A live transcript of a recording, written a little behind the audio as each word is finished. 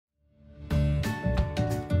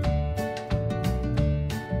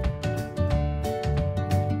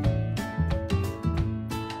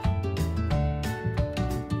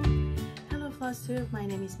Flosstube. My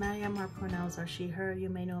name is Mariam. My pronouns are she, her. You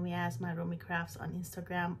may know me as My Romy Crafts on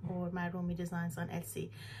Instagram or My Romy Designs on Etsy.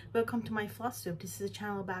 Welcome to my Flosstube. This is a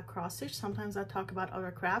channel about cross stitch. Sometimes I talk about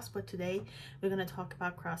other crafts, but today we're going to talk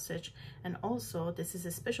about cross stitch. And also, this is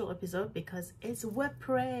a special episode because it's WIP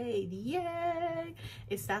Parade. Yay!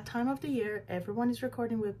 It's that time of the year. Everyone is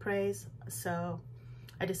recording WIP Parades, so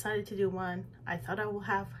I decided to do one. I thought I will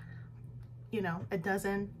have, you know, a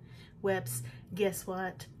dozen WIPs. Guess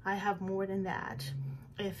what? I have more than that.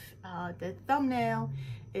 If the thumbnail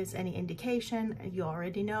is any indication, you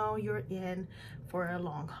already know you're in for a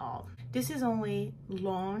long haul. This is only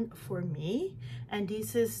long for me, and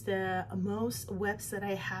this is the most WIPs that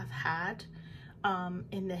I have had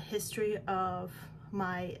in the history of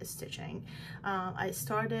my stitching. I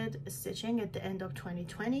started stitching at the end of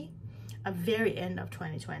 2020, a very end of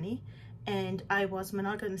 2020, and I was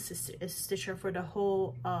monogamous stitcher for the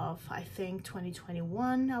whole of, I think,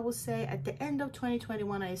 2021. I would say at the end of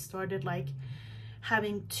 2021 I started like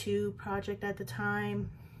having 2 projects at the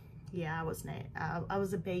time. Yeah, I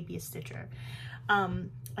was a baby stitcher.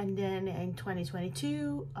 And then in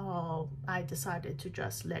 2022 I decided to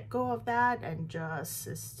just let go of that and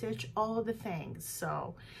just stitch all the things.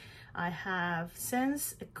 So I have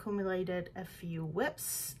since accumulated a few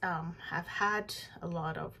WIPs. I've had a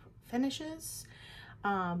lot of finishes,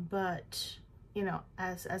 but you know,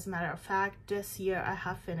 as a matter of fact, this year I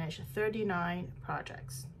have finished 39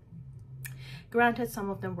 projects. Granted, some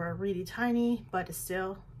of them were really tiny, but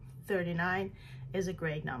still 39 is a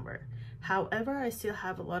great number. However, I still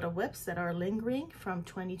have a lot of WIPs that are lingering from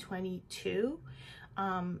 2022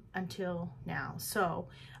 until now. So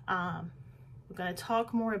we're going to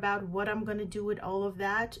talk more about what I'm going to do with all of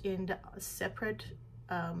that in the separate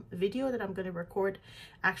video that I'm going to record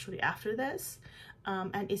actually after this,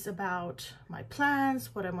 and it's about my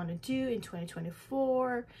plans, what I'm going to do in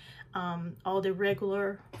 2024, all the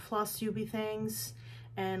regular Flosstube things,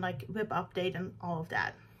 and like WIP update and all of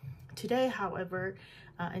that. Today, however,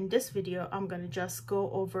 in this video, I'm going to just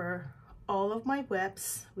go over all of my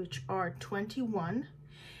WIPs, which are 21,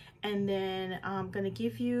 and then I'm going to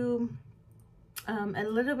give you a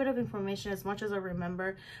little bit of information as much as I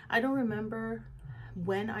remember. I don't remember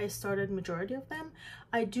when I started majority of them.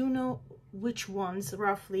 I do know which ones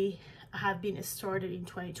roughly have been started in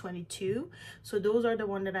 2022, so those are the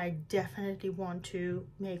ones that I definitely want to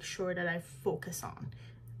make sure that I focus on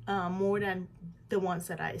more than the ones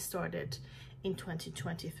that I started in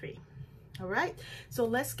 2023. All right, so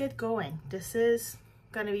let's get going. This is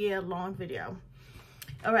gonna be a long video.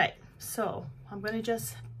 All right, so I'm gonna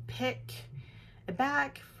just pick a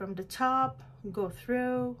bag from the top, go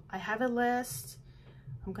through. I have a list.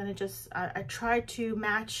 I'm gonna just, I try to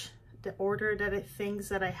match the order that things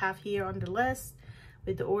that I have here on the list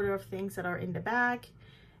with the order of things that are in the bag.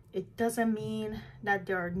 It doesn't mean that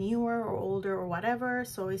they're newer or older or whatever,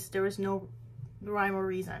 so there is no rhyme or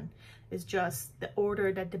reason. It's just the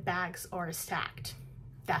order that the bags are stacked.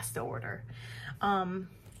 That's the order. And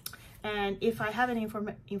if I have any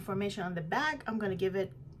information on the bag, I'm gonna give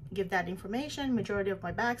that information. Majority of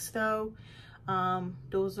my bags though,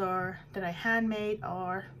 those are that I handmade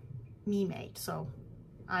or me made, so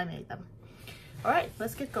I made them. All right,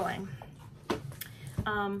 let's get going.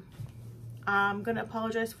 I'm gonna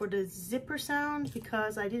apologize for the zipper sound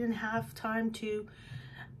because I didn't have time to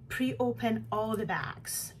pre-open all the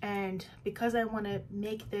bags, and because I want to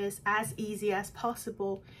make this as easy as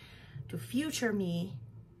possible to future me,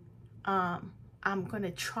 I'm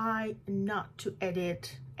gonna try not to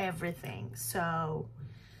edit everything. So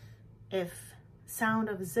if sound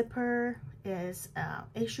of zipper is an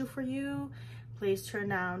issue for you, please turn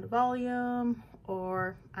down the volume,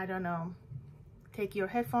 or I don't know, take your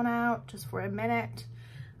headphone out just for a minute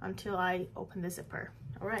until I open the zipper.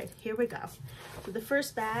 All right, here we go. So the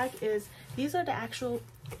first bag is, this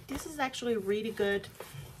is actually really good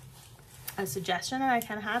suggestion that I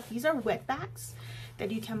can have. These are wet bags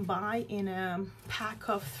that you can buy in a pack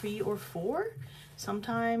of 3 or 4,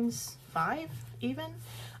 sometimes 5 even.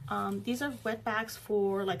 These are wet bags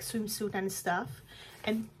for like swimsuit and stuff,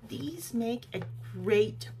 and these make a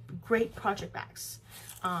great project bags.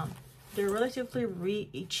 They're relatively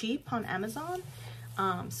really cheap on Amazon,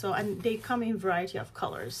 and they come in a variety of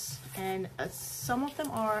colors, and some of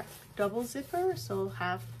them are double zipper, so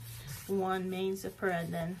have one main zipper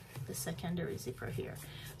and then the secondary zipper here.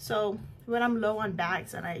 So when I'm low on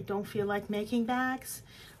bags and I don't feel like making bags,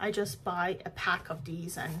 I just buy a pack of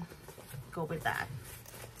these and go with that.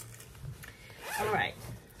 All right,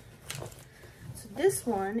 so this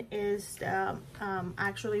one is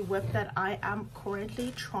actually WIP that I am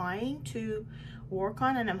currently trying to work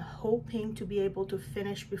on, and I'm hoping to be able to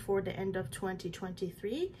finish before the end of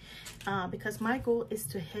 2023, because my goal is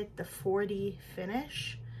to hit the 40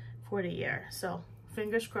 finish for the year. So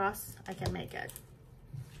fingers crossed I can make it.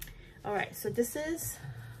 All right, so this is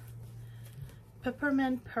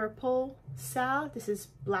Peppermint Purple SAL. This is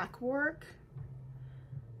black work.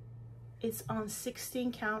 It's on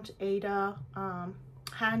 16 count Aida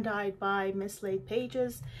hand dyed by Mislaid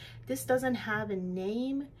pages. This doesn't have a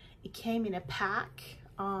name. It came in a pack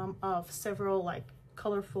of several like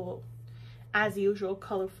colorful, as usual,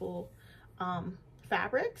 colorful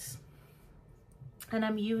fabrics, and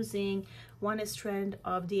I'm using one strand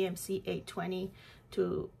of DMC 820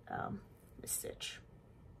 to stitch.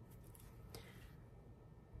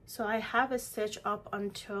 So I have a stitch up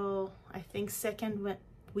until I think second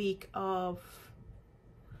week of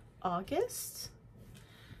August,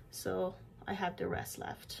 so I have the rest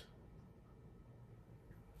left.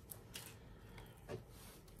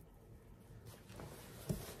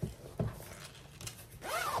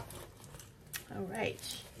 All right,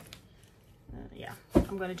 yeah,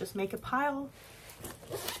 I'm gonna just make a pile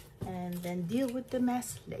and then deal with the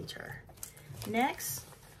mess later. Next,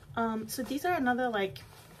 so these are another like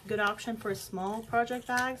good option for small project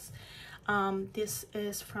bags. This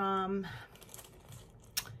is from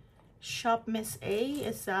Shop Miss A.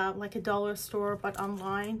 It's like a dollar store but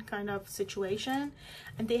online kind of situation,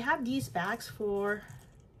 and they have these bags for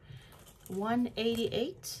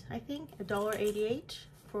 $1.88, I think, $1.88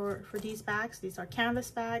 for these bags. These are canvas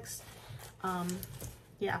bags.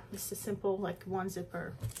 Yeah, it's a simple like one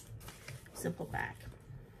zipper simple bag.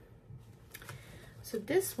 So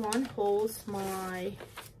this one holds my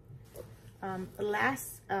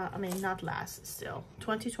not last, still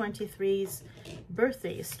 2023's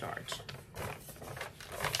birthday start.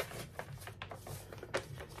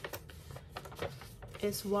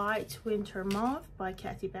 It's White Winter Moth by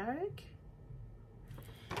Barrick.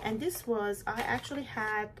 And this was, I actually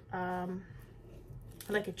had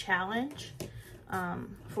like a challenge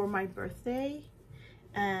for my birthday,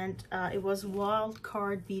 and it was wild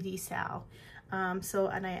card BD SAL.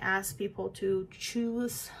 And I asked people to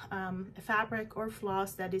choose a fabric or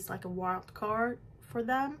floss that is like a wild card for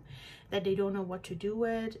them, that they don't know what to do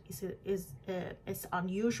with. It's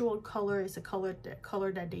unusual color, it's a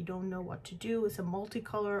color that they don't know what to do. It's a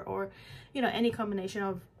multicolor, or you know, any combination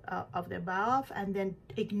of the above, and then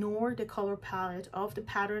ignore the color palette of the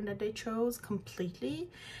pattern that they chose completely,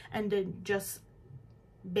 and then just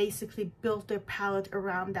basically build their palette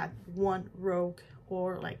around that one rogue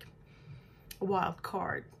or like wild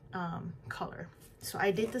card color. So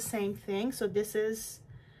I did the same thing. So this is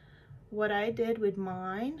what I did with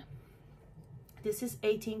mine. This is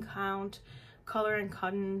 18 count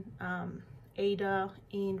Colour&Cotton Aida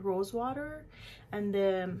in Rosewater, and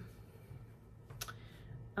there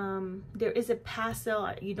is a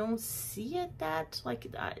pastel. You don't see it that like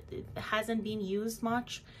it hasn't been used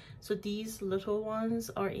much, so these little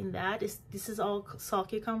ones are in that. This is all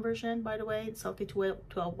Sulky conversion, by the way, Sulky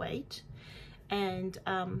 12 weight. And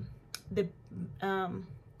the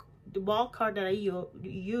wall card that I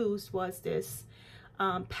used was this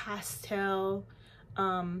pastel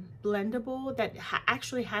blendable that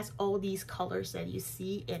actually has all these colors that you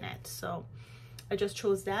see in it. So I just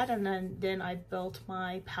chose that, and then I built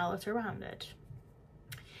my palette around it.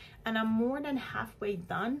 And I'm more than halfway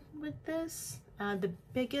done with this. The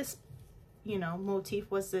biggest, you know, motif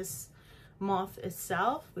was this moth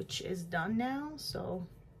itself, which is done now. So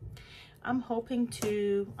I'm hoping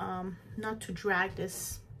to not to drag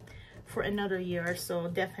this for another year, so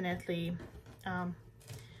definitely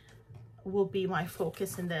will be my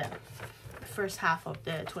focus in the first half of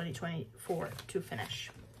the 2024 to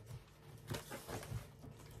finish.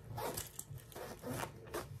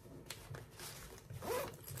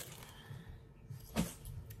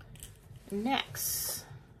 Next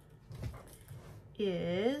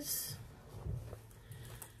is,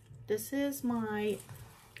 this is my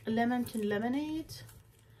Lemon to Lemonade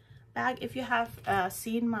bag. If you have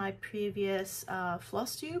seen my previous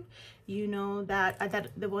Flosstube, you know that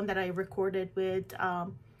the one that I recorded with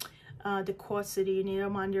the Quad City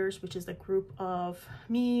Needleminders, which is the group of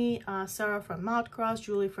me, Sarah from Mouth Cross,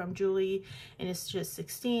 Julie from Julie and It's Just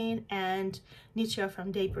 16, and Nietzsche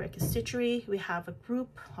from Daybreak XStitchery. We have a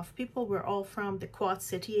group of people. We're all from the Quad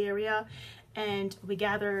City area, and we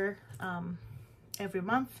gather every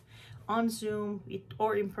month on Zoom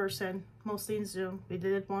or in person, mostly in Zoom. We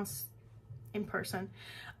did it once in person,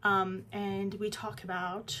 and we talk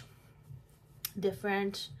about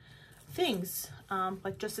different things,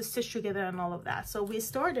 like just to stitch together and all of that. So we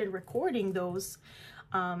started recording those,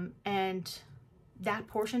 and that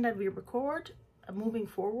portion that we record, moving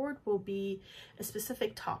forward will be a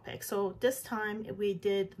specific topic. So this time we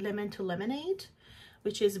did lemon to lemonade,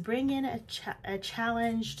 which is bring in a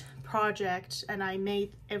challenged project, and I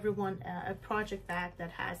made everyone a project bag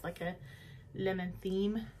that has like a lemon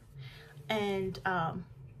theme, and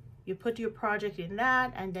you put your project in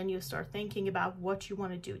that, and then you start thinking about what you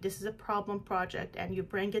want to do. This is a problem project, and you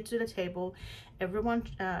bring it to the table. Everyone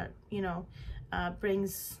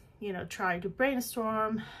brings, try to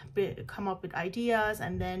brainstorm, come up with ideas,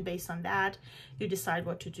 and then based on that you decide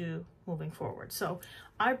what to do moving forward. So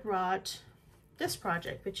I brought this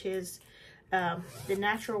project, which is the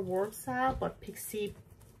natural work style but Pixie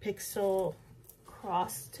pixel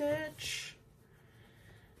cross stitch.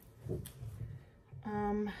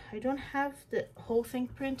 I don't have the whole thing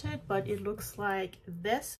printed, but it looks like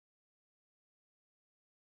this.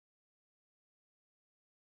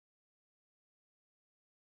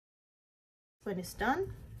 When it's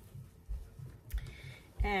done,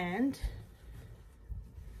 and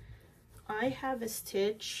I have a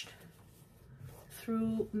stitch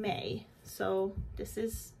through May, so this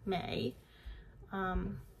is May.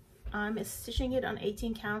 I'm stitching it on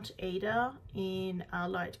 18 count Aida in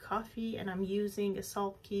light coffee, and I'm using a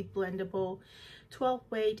Sulky blendable 12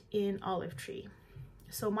 weight in olive tree.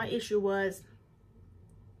 So my issue was,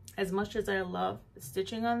 as much as I love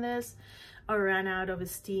stitching on this, I ran out of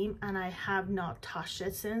steam and I have not touched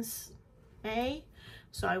it since May.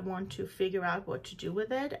 So I want to figure out what to do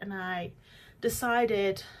with it, and I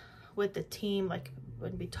decided with the team, like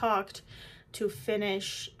when we talked, to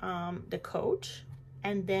finish the coat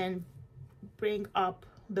and then bring up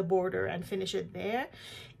the border and finish it there.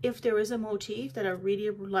 If there is a motif that I really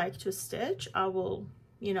would like to stitch, I will,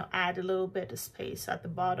 add a little bit of space at the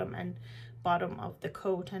bottom and bottom of the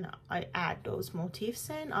coat, and I add those motifs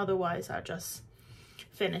in. Otherwise I just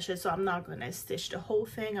finish it. So I'm not going to stitch the whole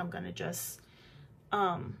thing. I'm going to just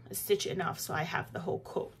stitch enough so I have the whole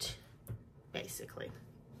coat basically.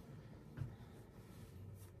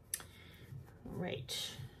 Right.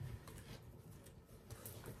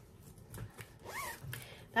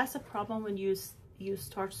 That's a problem when you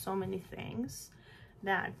start so many things,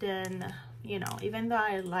 that then, even though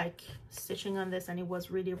I like stitching on this and it was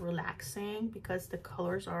really relaxing because the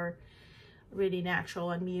colors are really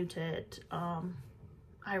natural and muted,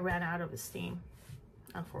 I ran out of steam,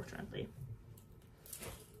 unfortunately.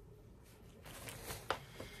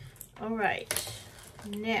 All right,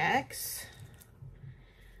 next.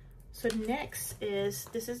 So next is,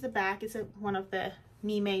 this is the bag. It's one of the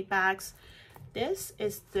me-made bags. This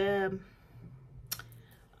is the,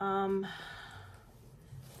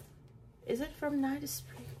 is it from Night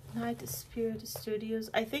Spirit Studios?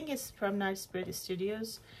 I think it's from Night Spirit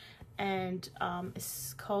Studios, and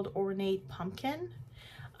it's called Ornate Pumpkin.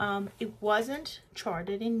 It wasn't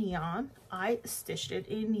charted in neon. I stitched it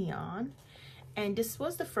in neon, and this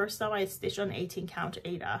was the first time I stitched on 18 count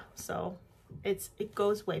Aida, so it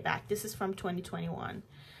goes way back. This is from 2021,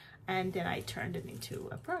 and then I turned it into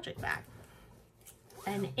a project bag.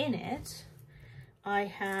 And in it I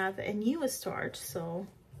have a new start. So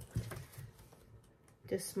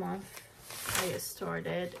this month I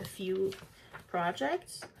started a few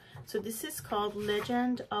projects. So this is called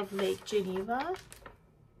Legend of Lake Geneva.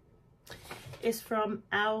 It's from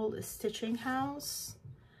Owl Stitching House.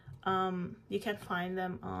 You can find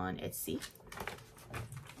them on Etsy.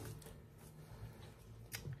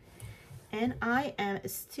 And I am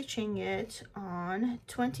stitching it on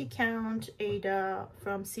 20 count Aida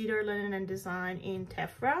from Cedar Linen and Design in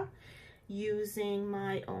Tephra, using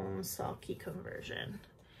my own Sulky conversion.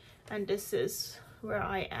 And this is where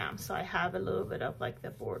I am. So I have a little bit of like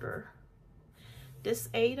the border. This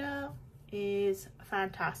Aida is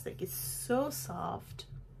fantastic. It's so soft.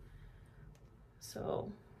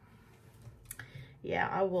 So yeah,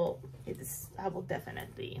 I will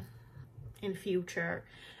definitely in future,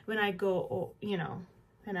 when I go,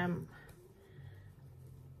 when I'm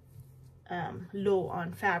low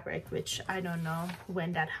on fabric, which I don't know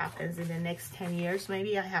when that happens, in the next 10 years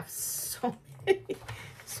maybe. I have so many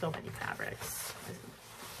fabrics,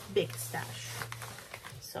 big stash.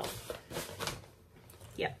 So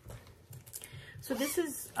yeah, so this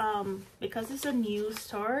is because it's a new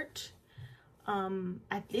start,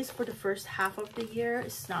 at least for the first half of the year,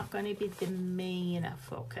 it's not going to be the main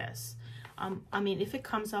focus. I mean, if it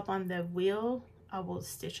comes up on the wheel, I will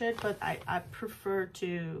stitch it, but I prefer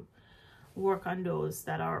to work on those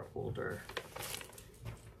that are older.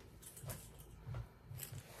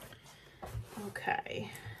 Okay,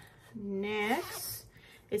 next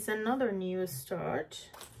is another new start.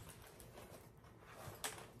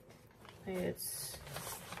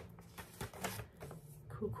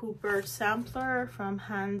 Cuckoo Bird sampler from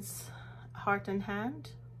Heart and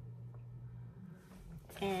Hand,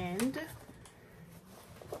 and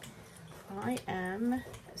I am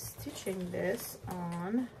stitching this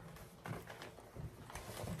on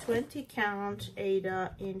 20 count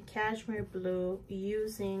Aida in cashmere blue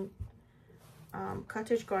using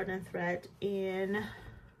cottage garden thread in,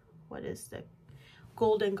 what is the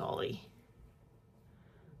golden Gully.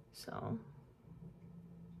 So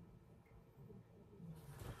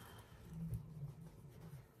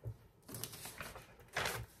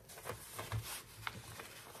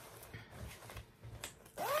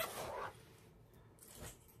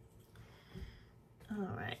all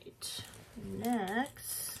right,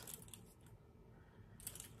 next,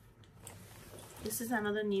 this is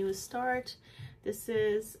another new start. This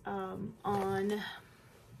is on,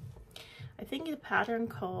 I think, a pattern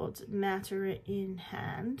called Matter in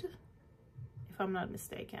Hand, if I'm not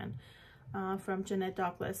mistaken, from Jeanette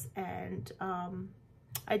Douglas, and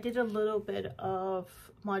I did a little bit of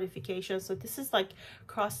modification. So this is like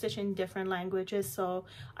cross stitch in different languages, so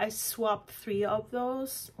I swapped 3 of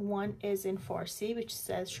those. One is in Farsi, which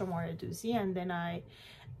says Shomar Duzi, and then I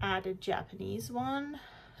added Japanese one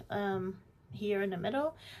here in the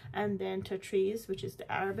middle, and then Tatriz, which is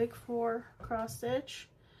the Arabic for cross stitch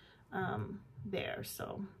there.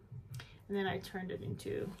 So, and then I turned it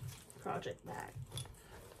into project bag.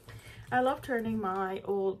 I love turning my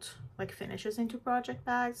old like finishes into project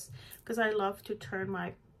bags because I love to turn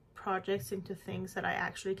my projects into things that I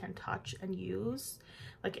actually can touch and use,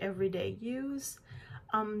 like everyday use.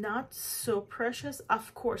 Not so precious.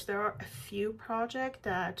 Of course, there are a few projects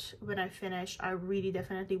that when I finish, I really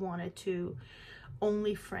definitely wanted to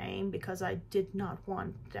only frame because I did not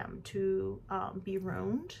want them to be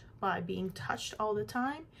ruined by being touched all the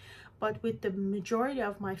time. But with the majority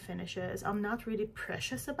of my finishes, I'm not really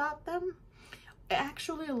precious about them. I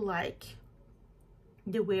actually like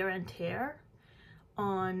the wear and tear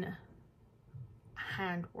on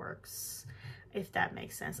handworks, if that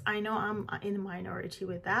makes sense. I know I'm in the minority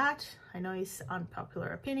with that. I know it's unpopular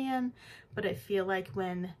opinion, but I feel like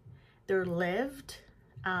when they're lived,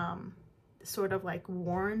 sort of like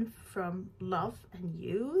worn from love and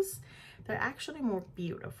use, they're actually more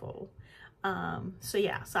beautiful. So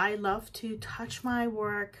yeah, so I love to touch my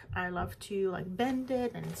work. I love to like bend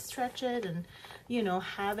it and stretch it and, you know,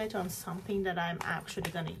 have it on something that I'm actually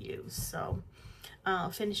gonna use. So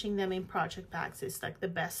finishing them in project bags is like the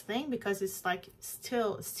best thing because it's like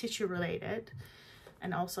still stitchy related,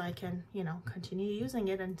 and also I can, you know, continue using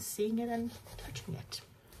it and seeing it and touching it.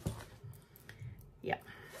 Yeah,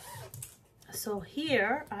 so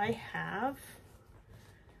here I have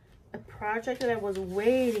a project that I was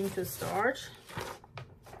waiting to start.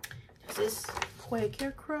 This is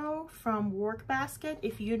Quaker Crow from Workbasket.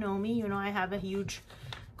 If you know me, you know I have a huge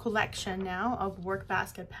collection now of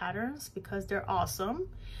Workbasket patterns because they're awesome,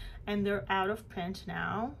 and they're out of print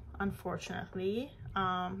now, unfortunately.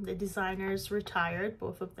 The designers retired,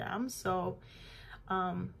 both of them, so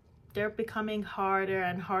they're becoming harder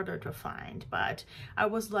and harder to find, but I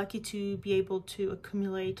was lucky to be able to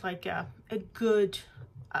accumulate like a good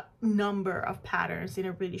number of patterns in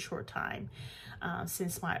a really short time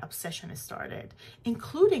since my obsession started,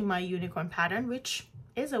 including my unicorn pattern, which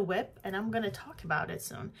is a WIP, and I'm gonna talk about it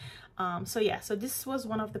soon. So yeah, so this was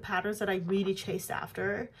one of the patterns that I really chased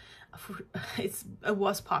after. It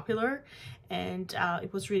was popular, and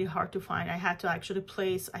it was really hard to find. I had to actually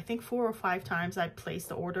place, I think 4 or 5 times I placed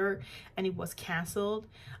the order and it was canceled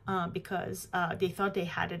because they thought they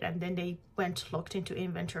had it, and then they looked into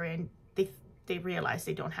inventory and they realized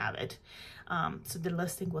they don't have it. So the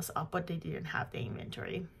listing was up, but they didn't have the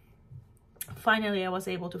inventory. Finally, I was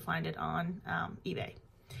able to find it on eBay.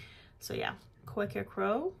 So yeah, Quaker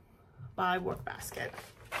Crow by Workbasket.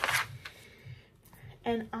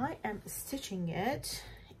 And I am stitching it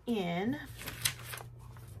in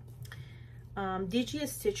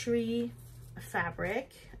DigiStitchery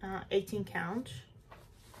fabric, 18 count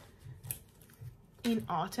in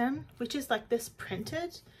autumn, which is like this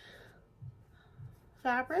printed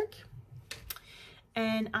fabric.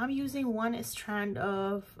 And I'm using one strand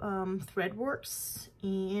of Threadworx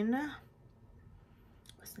in,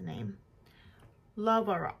 what's the name?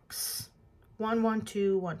 Threadworx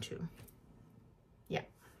 11212. Yeah.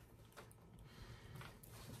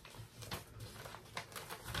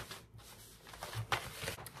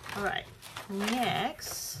 All right,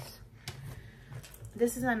 next,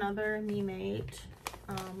 this is another me made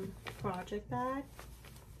project bag.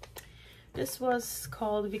 This was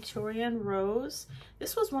called Victorian Rose.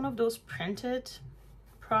 This was one of those printed,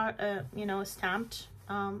 you know, stamped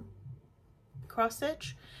cross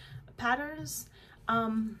stitch patterns.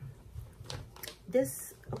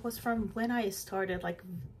 This was from when I started, like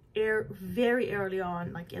very early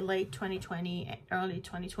on, like in late 2020, early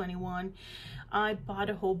 2021. I bought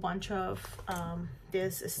a whole bunch of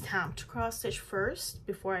this stamped cross stitch first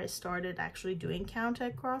before I started actually doing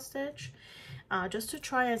counted cross stitch, just to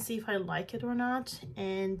try and see if I like it or not.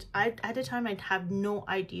 And at the time I have no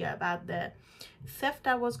idea about the theft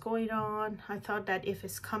that was going on. I thought that if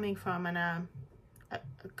it's coming from a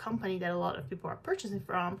company that a lot of people are purchasing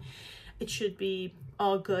from, it should be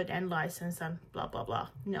all good and licensed and blah blah blah.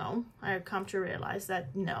 No, I come to realize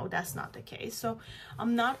that no, that's not the case. So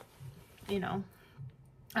I'm not, you know,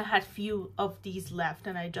 I had few of these left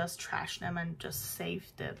and I just trashed them and just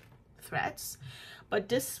saved the threads. But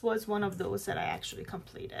this was one of those that I actually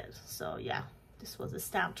completed. So yeah, this was a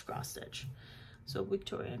stamped cross stitch. So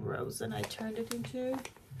Victorian Rose, and I turned it into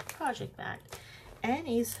project bag. And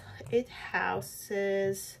it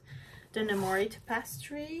houses the Namarie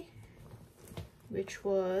Tapestry, which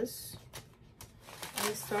was,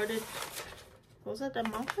 I started, was it a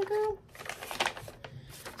month ago?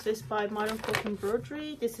 So it's by Modern Folk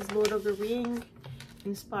Embroidery. This is Lord of the Ring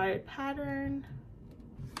inspired pattern.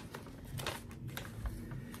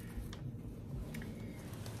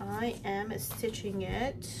 I am stitching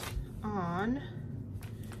it on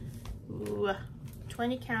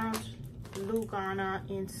 20 count Lugana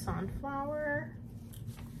in Sunflower.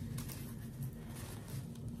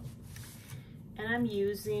 And I'm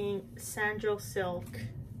using Sanjo silk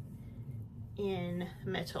in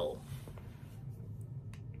metal.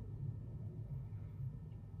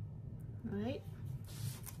 Right.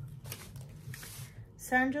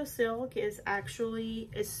 Sanjo silk is actually,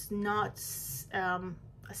 it's not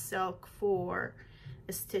a silk for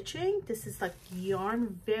stitching. This is like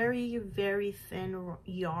yarn, very thin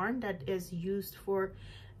yarn that is used for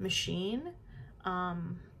machine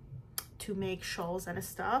to make shawls and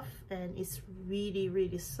stuff, and it's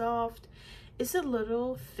really soft. It's a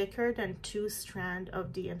little thicker than 2 strand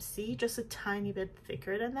of DMC, just a tiny bit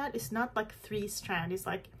thicker than that. It's not like 3 strand, it's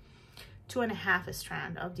like 2.5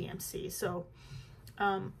 strand of DMC. So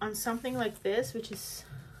on something like this, which is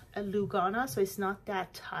a Lugana, so it's not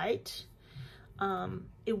that tight,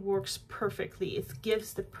 it works perfectly. It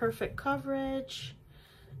gives the perfect coverage,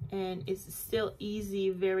 and it's still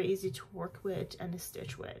easy, very easy to work with and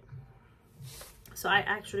stitch with. So I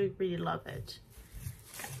actually really love it.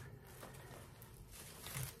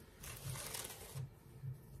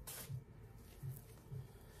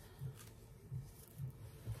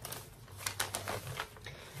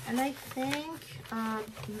 And I think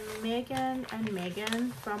Megan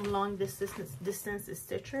from Long Distance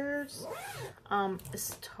Stitchers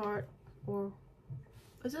start, or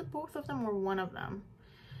is it both of them or one of them?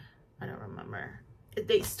 I don't remember.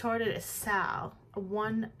 They started a SAL, a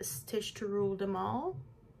one stitch to rule them all,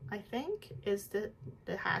 I think is the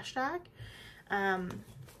hashtag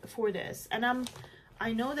for this. And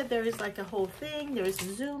I know that there is like a whole thing, there is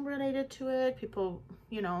Zoom related to it. People,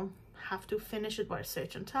 you know, have to finish it by a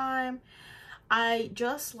certain time. I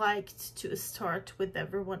just liked to start with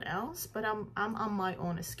everyone else, but I'm on my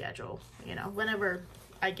own schedule, you know, whenever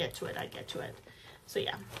I get to it, I get to it. So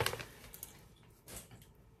yeah.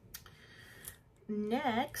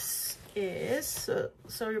 Next is,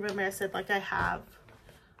 so remember I said like I have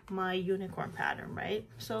my unicorn pattern, right?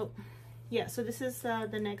 So yeah, so this is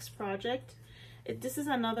the next project. This is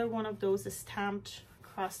another one of those stamped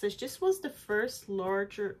cross stitch. This was the first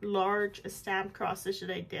large stamped cross stitch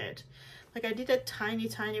that I did. Like I did a tiny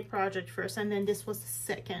project first, and then this was the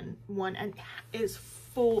second one, and it is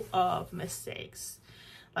full of mistakes,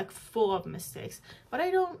 like full of mistakes. But I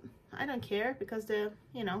don't care, because the,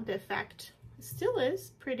 you know, the effect still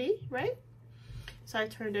is pretty, right? So I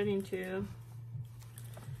turned it into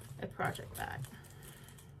a project bag,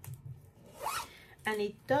 and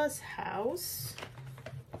it does house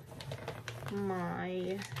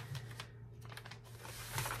my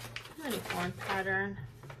unicorn pattern.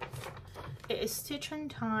 It is Stitch in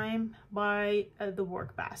Time by the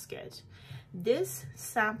Workbasket. This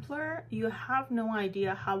sampler, you have no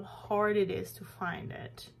idea how hard it is to find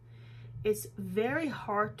it. It's very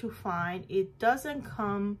hard to find. It doesn't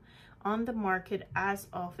come on the market as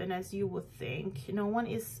often as you would think. No one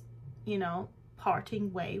is, you know,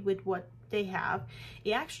 parting way with what they have.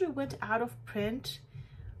 It actually went out of print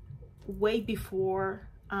way before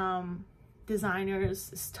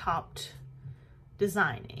designers stopped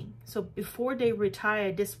designing. So before they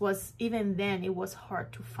retired, this was, even then it was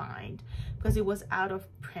hard to find because it was out of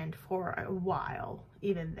print for a while,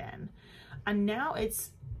 even then. And now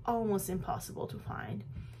it's almost impossible to find.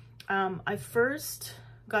 I first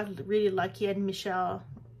got really lucky, and Michelle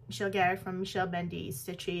Michelle Garrett from Michelle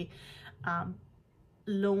DigiStitchery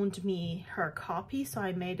loaned me her copy, so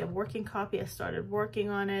I made a working copy. I started working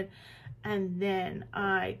on it, and then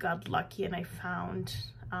I got lucky and I found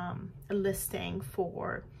a listing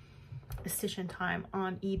for a Stitch in Time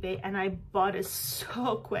on eBay, and I bought it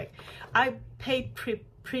so quick. I paid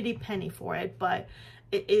pretty penny for it, but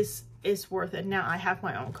it is worth it. Now I have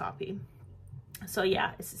my own copy. So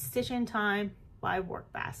yeah, it's a Stitch in Time by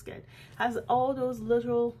Workbasket. Has all those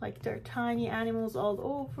little, like, they're tiny animals all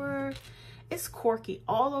over. It's quirky.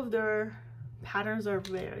 All of their patterns are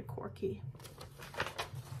very quirky.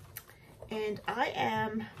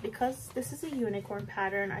 And because this is a unicorn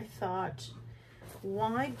pattern, I thought,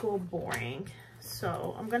 why go boring?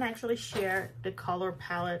 So I'm gonna actually share the color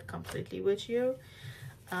palette completely with you.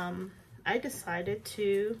 I decided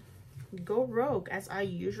to go rogue, as I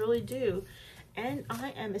usually do, and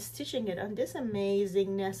I am stitching it on this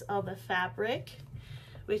amazingness of a fabric,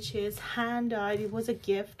 which is hand dyed. It was a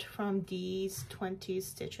gift from Dee's 20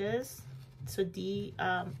 Stitches. So Dee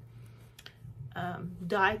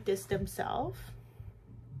dyed this themselves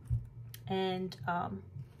and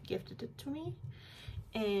gifted it to me,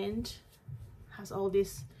 and has all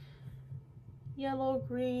these yellow,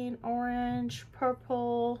 green, orange,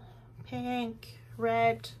 purple, pink,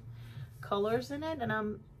 red colors in it,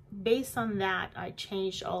 and based on that I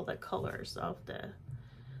changed all the colors of the,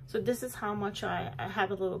 so this is how much I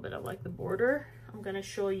have a little bit of like the border. I'm gonna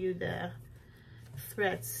show you the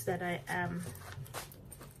threads that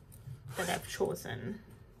I've chosen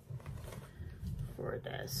for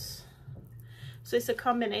this. So it's a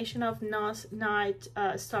combination of Night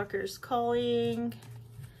Stalker's Calling.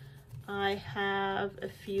 I have a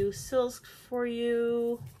few silks for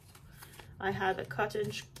you. I have a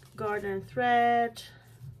Cottage Garden thread,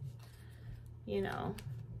 you know,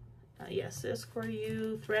 yes, this for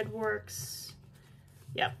you, Threadworx.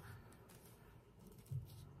 Yep.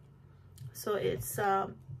 So it's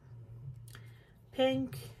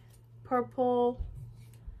pink, purple,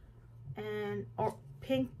 and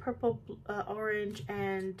pink, purple, orange,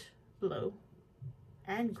 and blue,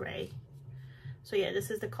 and gray. So yeah, this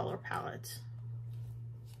is the color palette.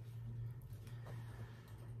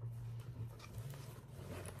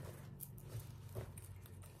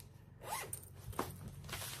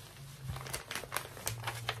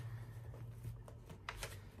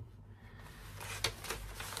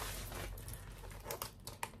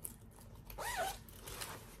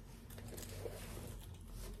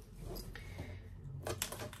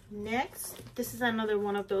 Next, this is another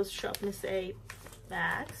one of those Shop Mislaid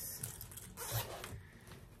bags.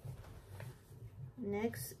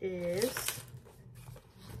 Next is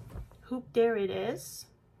Hoop There It Is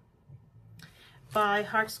by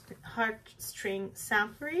Heartstring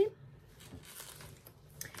Samplery.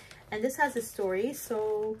 And this has a story.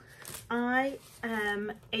 So I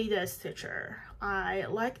am Aida stitcher. I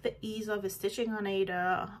like the ease of stitching on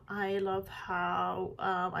Aida. I love how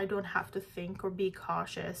I don't have to think or be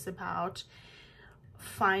cautious about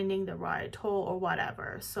finding the right hole or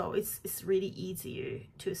whatever. So it's really easy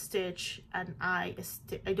to stitch, and I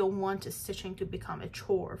don't want the stitching to become a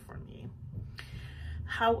chore for me.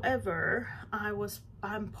 However,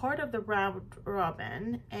 I'm part of the round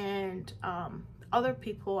robin, and other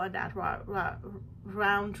people on that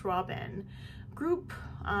round robin group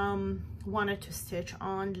wanted to stitch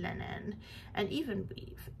on linen and even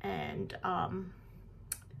weave, and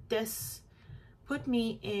this put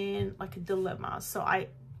me in like a dilemma. So I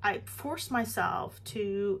forced myself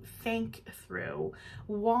to think through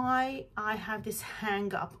why I have this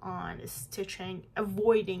hang up on stitching,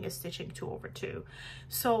 avoiding a stitching 2/2.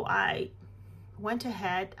 So I went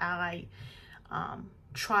ahead, I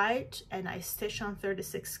tried, and I stitched on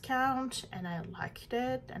 36 count, and I liked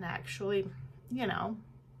it. And actually, you know,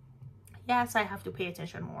 yes, I have to pay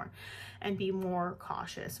attention more and be more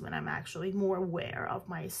cautious when I'm actually more aware of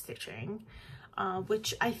my stitching,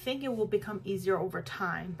 which I think it will become easier over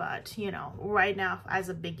time. But, you know, right now as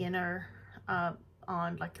a beginner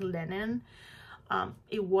on like linen,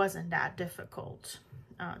 it wasn't that difficult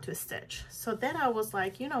to stitch. So then I was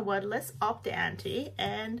like, you know what, let's up the ante.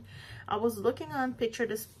 And I was looking on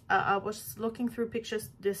I was looking through Pictures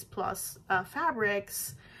This Plus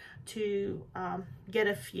fabrics to get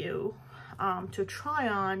a few to try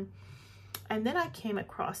on, and then I came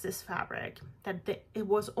across this fabric that it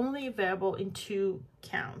was only available in 2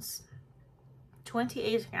 counts,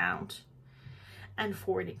 28 count and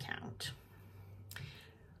 40 count.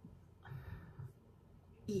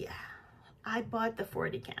 Yeah, I bought the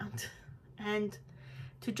 40 count, and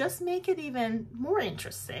to just make it even more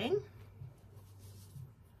interesting,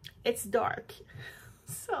 it's dark.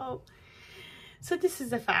 So So this is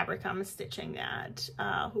the fabric I'm stitching that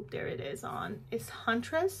hoop. There it is on. It's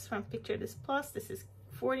Huntress from Picture This Plus. This is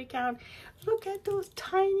 40 count. Look at those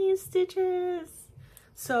tiny stitches.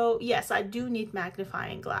 So yes, I do need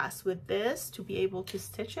magnifying glass with this to be able to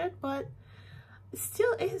stitch it, but it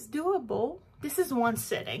still is doable. This is one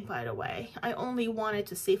sitting, by the way. I only wanted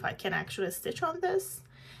to see if I can actually stitch on this,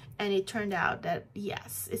 and it turned out that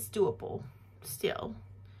yes, it's doable still.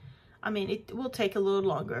 I mean, it will take a little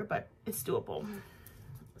longer, but it's doable.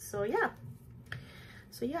 So yeah.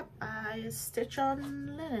 So yep, I stitch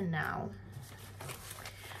on linen now.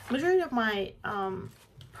 Majority of my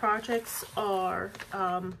projects are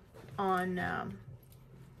on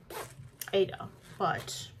Aida,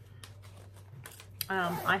 but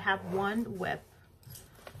I have one WIP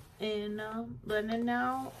in linen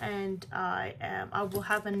now, and I will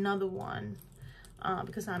have another one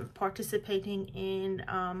because I'm participating in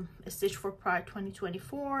Stitch for Pride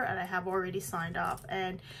 2024, and I have already signed up,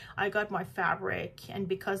 and I got my fabric, and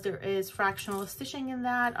because there is fractional stitching in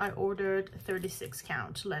that, I ordered 36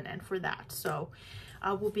 count linen for that, so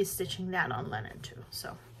I will be stitching that on linen too.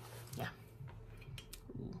 So yeah.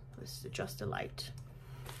 Ooh, let's adjust the light.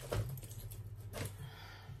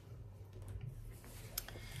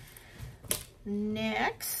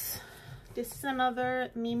 Next, this is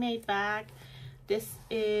another me made bag. This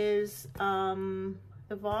is the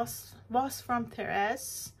Voss from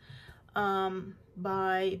Threadworx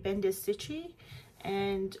by DigiStitchery,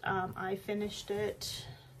 and I finished it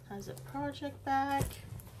as a project bag,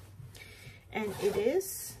 and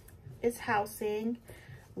it's housing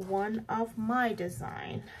one of my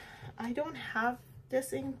design. I don't have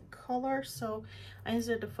this in color, so I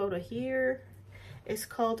insert the photo here. It's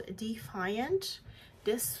called Defiant.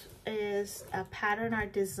 This is a pattern I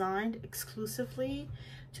designed exclusively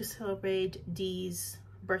to celebrate Dee's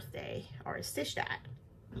birthday, or stitch that.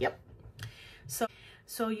 Yep.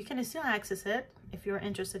 So you can still access it if you're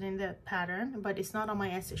interested in the pattern, but it's not on my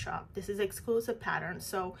Etsy shop. This is exclusive pattern.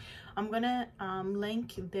 So I'm gonna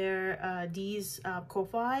link their Dee's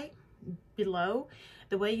Kofi below.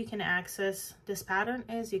 The way you can access this pattern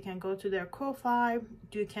is you can go to their Kofi,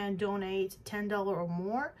 you can donate $10 or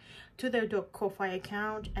more to their Kofi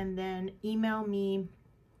account, and then email me.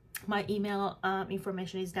 My email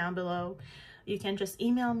information is down below. You can just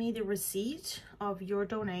email me the receipt of your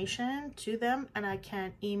donation to them, and I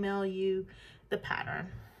can email you the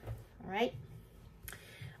pattern. All right.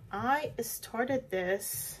 I started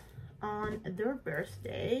this on their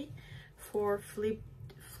birthday for Flip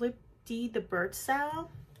the Bird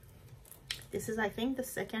SAL. This is, I think, the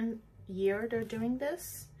second year they're doing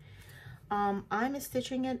this. I'm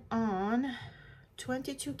stitching it on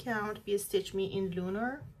 22 count Be Stitch Me in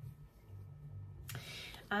Lunar.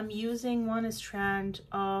 I'm using one strand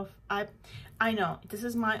of, I know this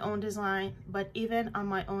is my own design, but even on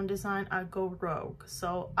my own design I go rogue.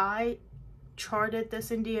 So I charted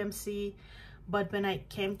this in DMC, but when I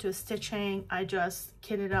came to stitching I just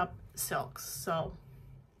kitted up silks. So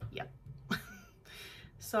yep.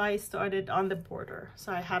 So I started on the border,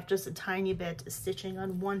 so I have just a tiny bit stitching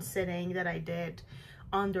on one sitting that I did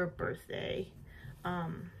on their birthday.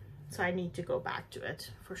 So I need to go back to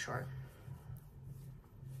it for sure.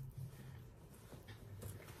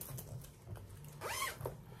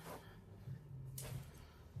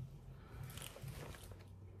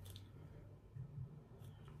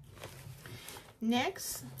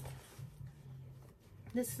 Next,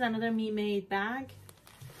 this is another me made bag.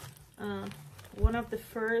 One of the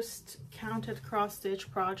first counted cross stitch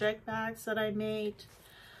project bags that I made.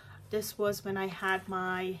 This was when I had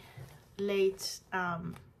my late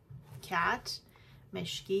cat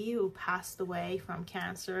Meshki, who passed away from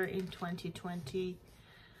cancer in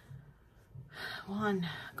 2021.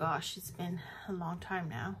 Gosh, it's been a long time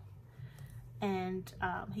now. And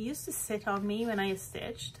he used to sit on me when I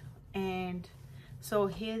stitched, and so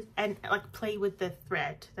like play with the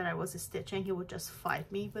thread that I was stitching. He would just fight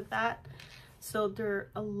me with that. So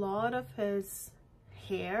a lot of his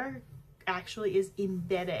hair actually is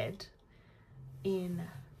embedded in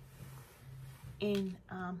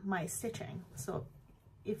my stitching. So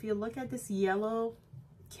if you look at this yellow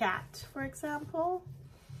cat, for example,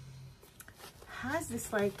 has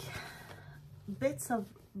this like bits of,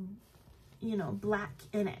 you know, black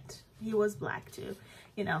in it. He was black too,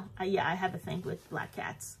 you know. Yeah, I have a thing with black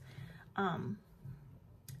cats.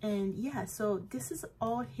 And yeah, so this is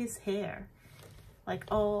all his hair, like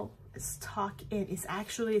all stuck in. It's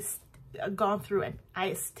actually gone through and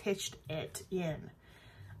I stitched it in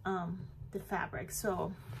the fabric.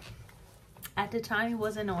 So at the time it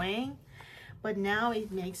was annoying, but now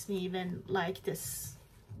it makes me even like this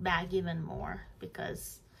bag even more,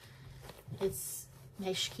 because its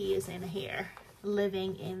mesh key is in here,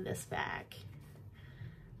 living in this bag.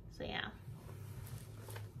 So yeah.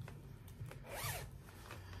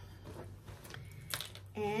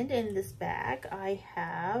 And in this bag I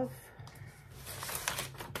have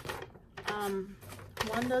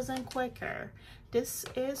 1 dozen Quaker. This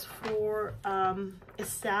is for a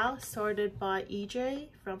SAL started by EJ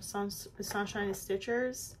from Sunshine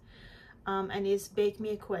Stitchers, and it's Bake Me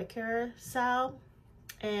a Quaker SAL,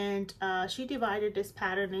 and she divided this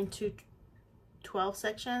pattern into 12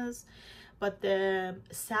 sections, but the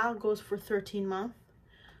SAL goes for 13 months,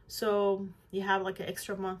 so you have like an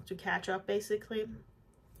extra month to catch up. Basically,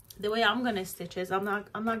 the way I'm gonna stitch is I'm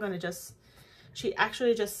not gonna just, she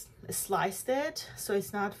actually just sliced it, so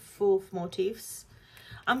it's not full of motifs.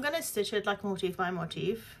 I'm gonna stitch it like motif by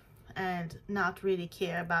motif and not really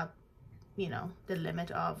care about, you know, the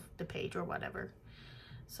limit of the page or whatever.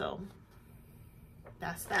 So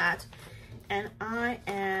that's that. And I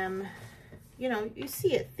am, you know, you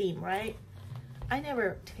see a theme, right? I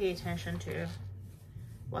never pay attention to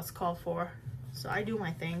what's called for, so I do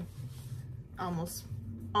my thing almost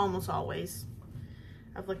always.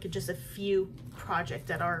 I have like just a few projects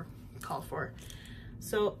that are called for.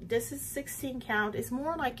 So this is 16 count. It's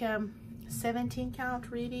more like 17 count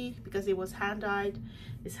really, because it was hand dyed.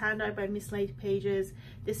 It's hand dyed by Mislaid Pages.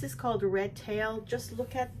 This is called Red Tail. Just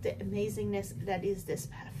look at the amazingness that is this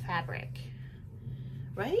fabric,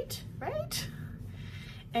 right?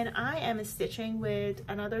 And I am stitching with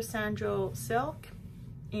another Sanjo silk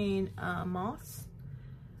in Moth,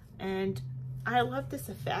 and I love this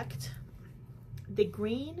effect. The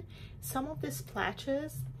green, some of the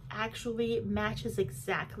splashes actually matches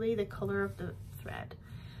exactly the color of the thread,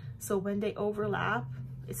 so when they overlap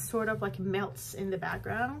it sort of like melts in the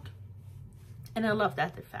background, and I love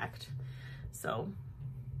that effect. So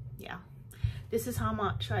yeah, this is how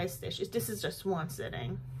much I stitch. This is just one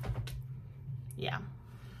sitting. Yeah.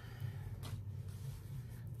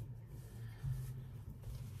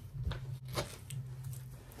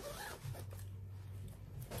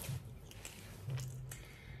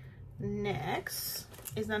 Next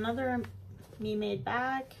is another me made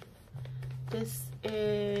bag. This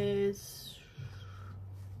is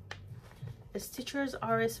a Stitchers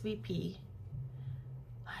RSVP.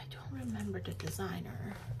 I don't remember the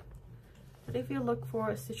designer, but if you look for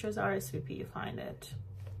a Stitchers RSVP you find it.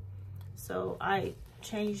 So I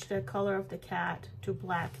changed the color of the cat to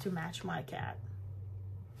black to match my cat,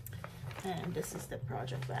 and this is the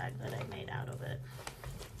project bag that I made out of it.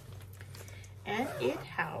 And it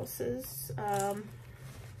houses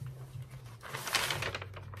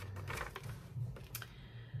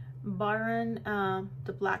Byron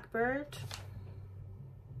Blackbird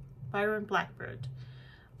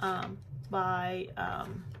by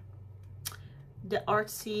the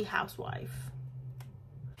Artsy Housewife.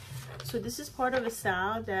 So this is part of a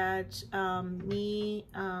SAL that me,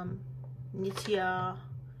 Nitya,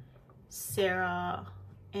 Sarah,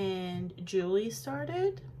 and Julie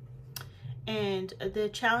started. And the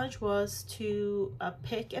challenge was to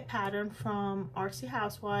pick a pattern from Artsy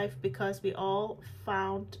Housewife, because we all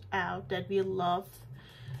found out that we love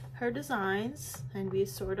her designs and we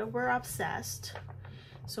sort of were obsessed.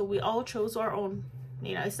 So we all chose our own,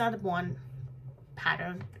 you know, it's not one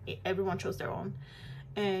pattern, everyone chose their own.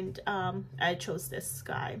 And I chose this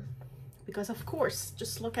guy because, of course,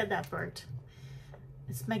 just look at that bird.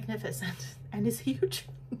 It's magnificent and it's huge.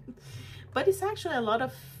 But it's actually a lot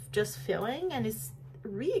of just filling, and it's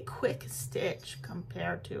really quick stitch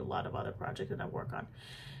compared to a lot of other projects that I work on.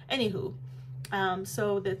 Anywho,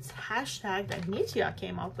 so the hashtag that Nitya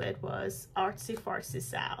came up with was Artsy Fartsy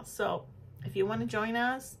Sal. So if you want to join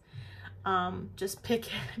us, just pick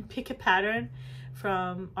a pattern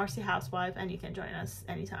from Artsy Housewife and you can join us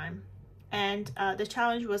anytime. And the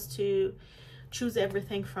challenge was to choose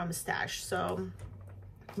everything from a stash, so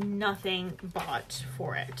nothing bought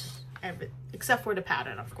for it, except for the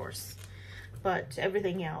pattern, of course, but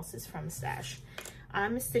everything else is from stash.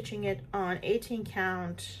 I'm stitching it on 18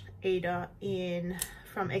 count Aida in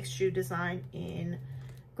from XStitch Design in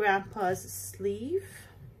Grandpa's sleeve,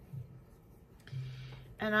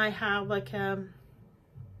 and I have like a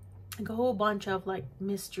whole bunch of like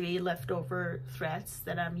mystery leftover threads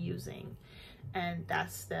that I'm using, and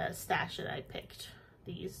that's the stash that I picked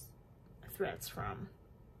these threads from.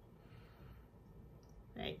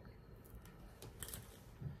 Right.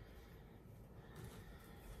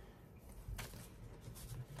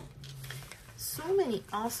 So many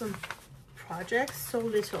awesome projects, so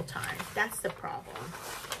little time. That's the problem.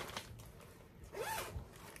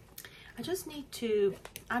 I just need to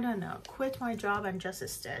I don't know, quit my job and just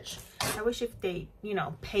stitch. I wish if they, you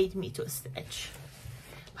know, paid me to stitch,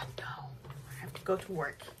 but no, I have to go to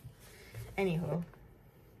work. Anywho,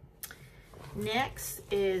 next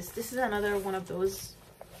is, this is another one of those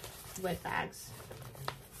wet bags.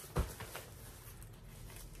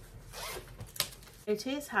 It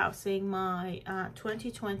is housing my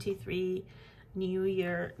 2023 New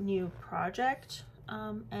Year new project,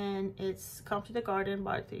 and it's Come to the Garden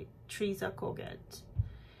by the Teresa Koget.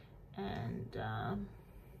 And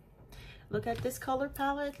look at this color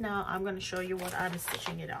palette. Now I'm going to show you what I'm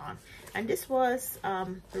stitching it on. And this was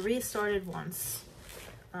restarted once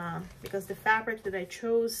because the fabric that I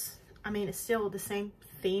chose, I mean, it's still the same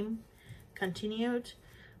theme continued,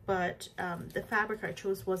 but the fabric I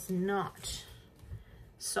chose was not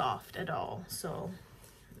soft at all, so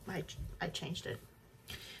I changed it.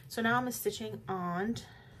 So now I'm stitching on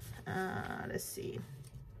let's see,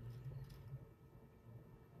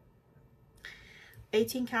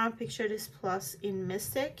 18 count. Picture this plus in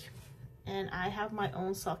Mystic, and I have my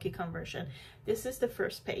own Sulky conversion. This is the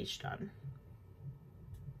first page done,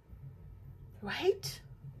 right?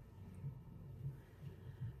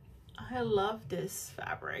 I love this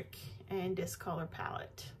fabric and this color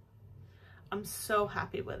palette. I'm so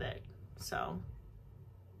happy with it. So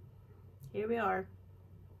here we are.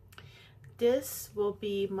 This will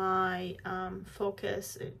be my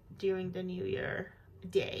focus during the New Year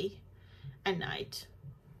day and night,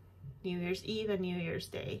 New Year's Eve and New Year's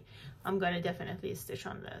Day. I'm gonna definitely stitch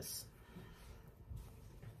on this.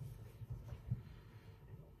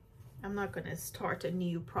 I'm not gonna start a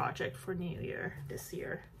new project for New Year this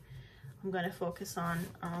year. I'm gonna focus on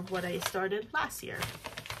what I started last year.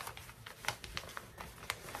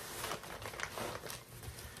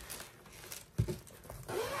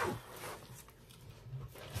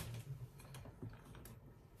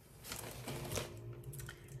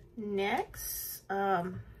 Next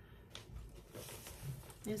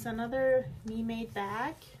is another me-made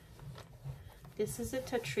bag. This is a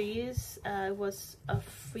Tatriz. It was a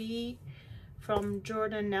free from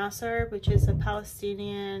Jordan Nasser, which is a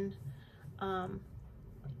Palestinian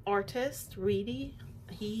artist. Really,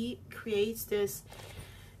 he creates this,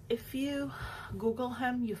 if you Google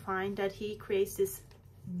him, you find that he creates this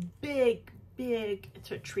big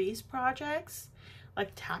Tatriz projects,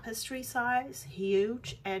 like tapestry size,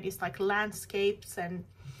 huge, and it's like landscapes, and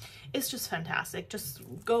it's just fantastic. Just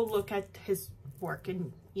go look at his work,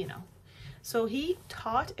 and you know. So he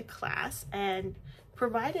taught a class and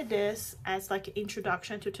provided this as like an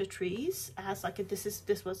introduction to Tatriz, as like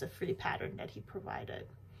this was a free pattern that he provided,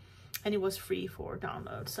 and it was free for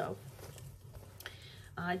download. So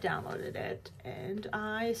I downloaded it and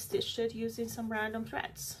I stitched it using some random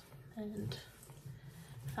threads and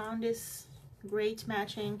found this great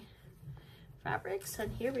matching fabrics,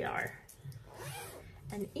 and here we are.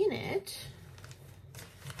 And in it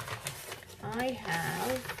I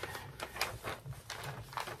have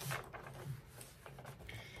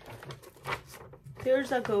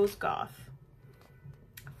Here's a Ghost Goth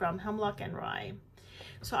from Hemlock and Rye.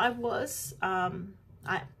 So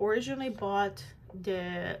I originally bought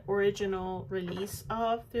the original release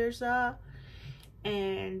of Thirza,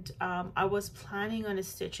 and I was planning on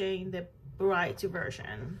stitching the bright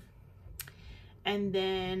version, and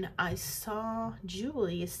then I saw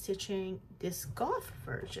Julie stitching this goth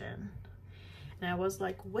version, and I was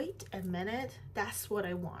like, wait a minute, that's what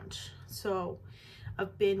I want. So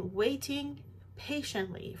I've been waiting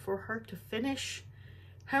patiently for her to finish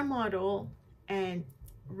her model and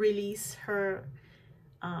release her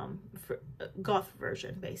goth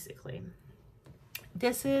version. Basically,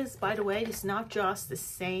 this is, by the way, it's not just the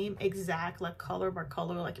same exact like color by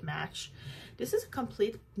color like match. This is a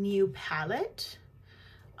complete new palette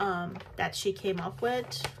that she came up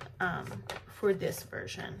with for this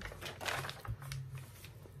version,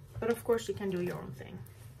 but of course you can do your own thing.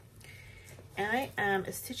 I am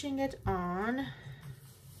stitching it on,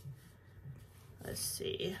 let's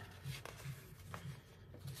see,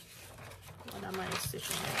 what am I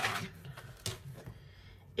stitching it on?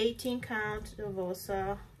 18 count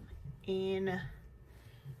Devosa in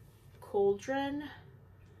Cauldron.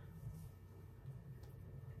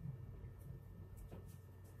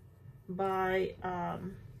 By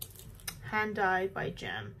hand dyed by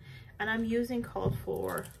Gem, and I'm using Call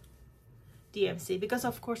for DMC because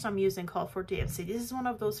of course I'm using Call for DMC. This is one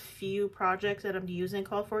of those few projects that I'm using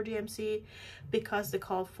Call for DMC because the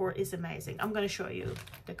Call for is amazing. I'm going to show you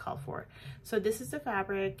the Call for. So this is the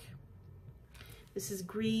fabric. This is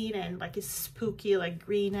green and like it's spooky, like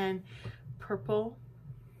green and purple,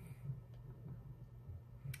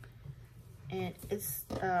 and it's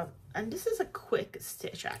and this is a quick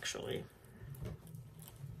stitch actually.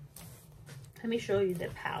 Let me show you the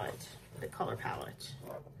palette, the color palette,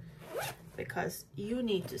 because you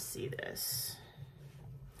need to see this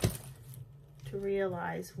to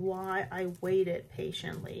realize why I waited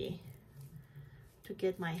patiently to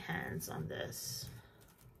get my hands on this,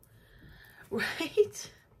 right?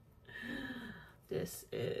 This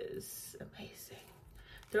is amazing.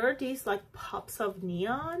 There are these like pops of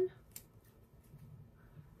neon,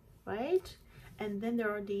 right? And then there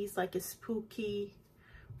are these like a spooky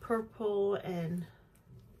purple and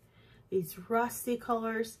these rusty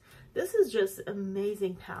colors. This is just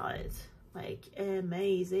amazing palette, like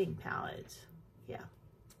amazing palette. Yeah,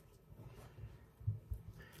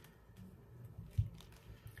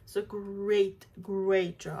 so great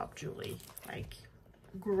job, Julie, like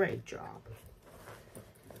great job,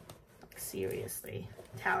 like, seriously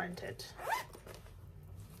talented.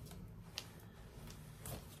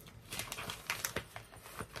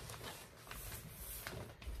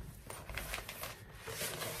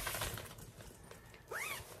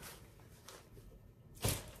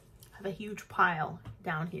 I have a huge pile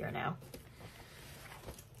down here now.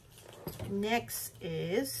 Next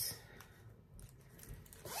is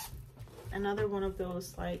another one of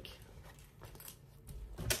those like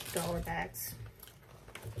dollar bags,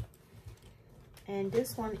 and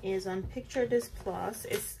this one is on Picture This Plus.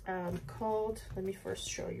 It's called, let me first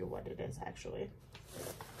show you what it is actually.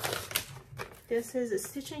 This is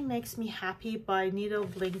Stitching Makes Me Happy by Needle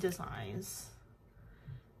Bling Designs.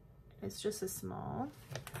 It's just a small,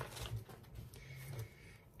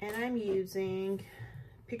 and I'm using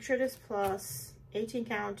Picture This Plus 18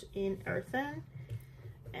 count in earthen,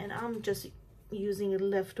 and I'm just using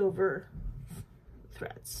leftover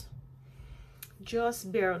threads. Just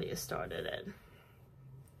barely started it.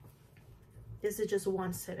 This is just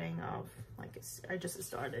one sitting of, like, I just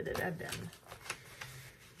started it, and then,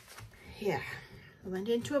 yeah, I went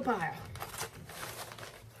into a pile.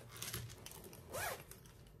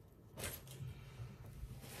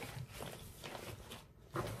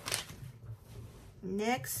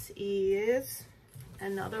 Next is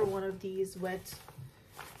another one of these wet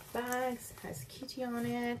bags, has kitty on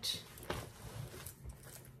it.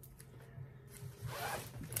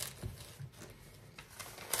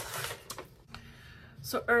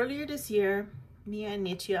 So earlier this year, me and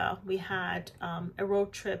Nitya, we had a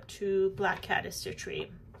road trip to Black Cat Stitchery.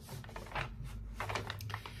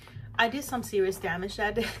 I did some serious damage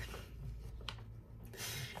that day.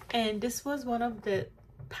 And this was one of the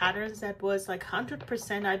patterns that was like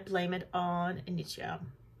 100%, I blame it on Nitya,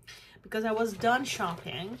 because I was done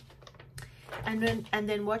shopping, and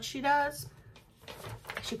then what she does,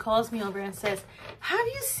 she calls me over and says, have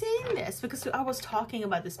you seen this? Because I was talking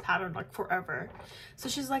about this pattern like forever. So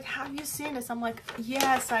she's like, have you seen this? I'm like,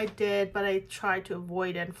 yes, I did, but I tried to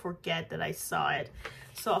avoid and forget that I saw it.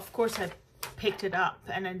 So of course I picked it up,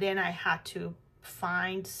 and then I had to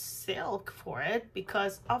find silk for it,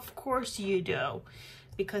 because of course you do,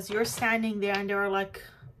 because you're standing there and they were like,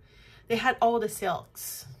 they had all the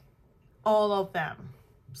silks, all of them.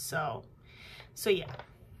 So yeah,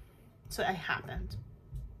 so it happened.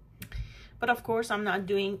 But of course I'm not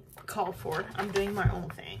doing call for, I'm doing my own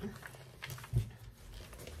thing.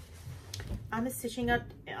 I'm stitching it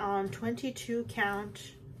on 22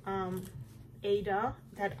 count Aida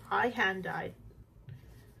that I hand dyed,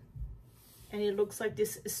 and it looks like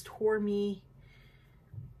this Stormy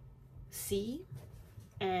Sea.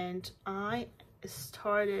 And I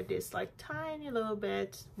started this like tiny little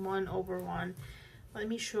bit, 1/1. Let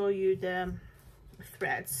me show you the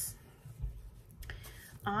threads.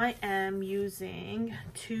 I am using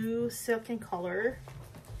 2 Silk and Color.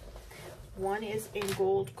 One is in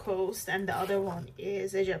Gold Coast and the other one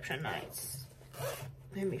is Egyptian Nights.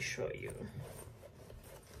 Let me show you.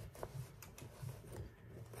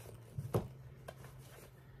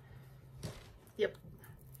 Yep.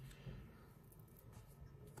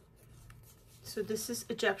 So this is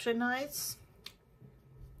Egyptian Nights,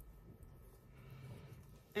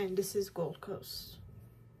 and this is Gold Coast.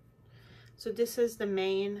 So this is the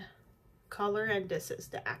main color and this is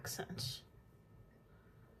the accent.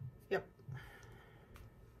 Yep.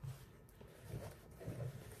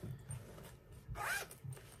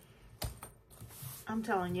 I'm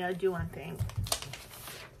telling you, I do one thing.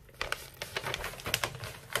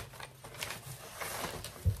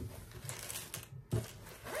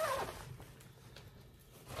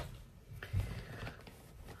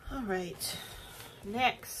 All right,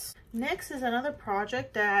 next is another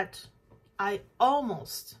project that I'm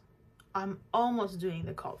almost doing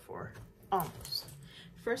the call for, almost.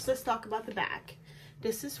 First, let's talk about the bag.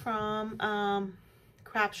 This is from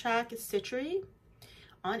Craft Shack Stitchery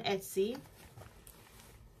on Etsy.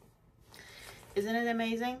 Isn't it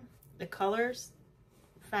amazing? The colors,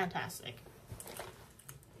 fantastic.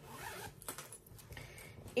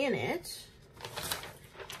 In it,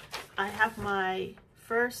 I have my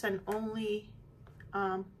first and only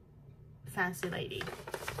fancy lady,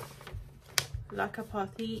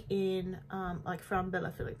 Lakapati in like from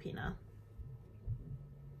Bella Filipina.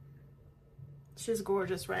 She's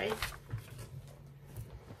gorgeous, right?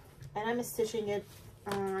 And I'm stitching it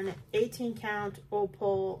on 18 count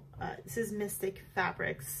opal. This is Mystic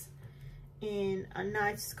Fabrics in a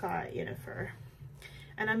night sky unifer,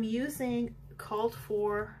 and I'm using called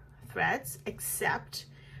for threads, except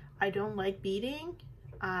I don't like beading.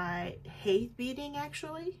 I hate beading,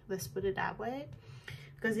 actually, let's put it that way,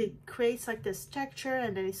 because it creates like this texture,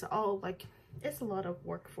 and then it's all like, it's a lot of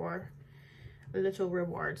work for a little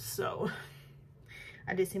reward. So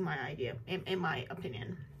this is my idea, in my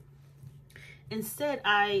opinion. Instead,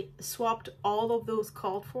 I swapped all of those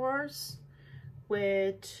called fors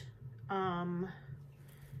with Petit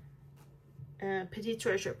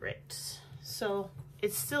Treasure bricks. So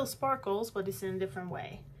it still sparkles, but it's in a different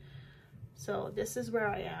way. So this is where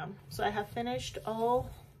I am. So I have finished all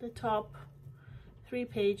the top 3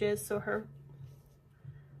 pages. So her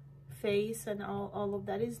face and all of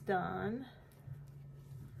that is done.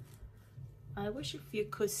 I wish if you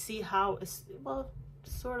could see how it's, well,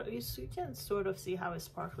 sort of, you can sort of see how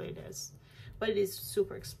sparkly it is, but it is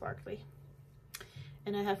super sparkly.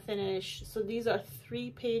 And I have finished, so these are 3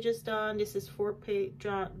 pages done. This is 4 page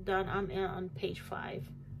done. I'm on page 5,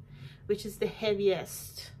 which is the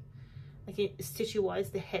heaviest, like stitchy wise,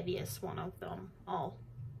 the heaviest one of them all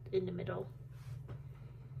in the middle.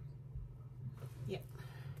 Yeah.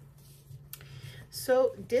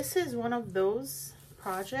 So this is one of those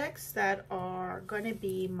projects that are gonna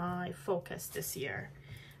be my focus this year,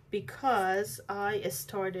 because I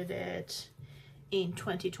started it in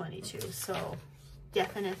 2022. So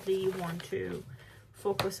definitely want to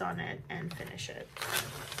focus on it and finish it.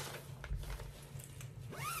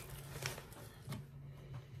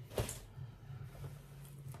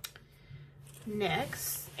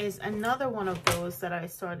 Next is another one of those that I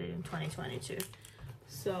started in 2022.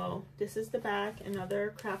 So this is the bag,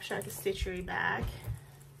 another Craft Shack Stitchery bag.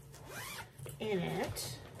 In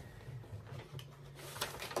it,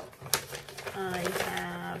 I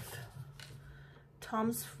have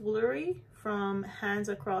Tom's Foolery from Hands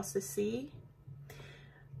Across the Sea.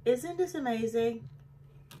 Isn't this amazing?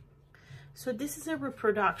 So this is a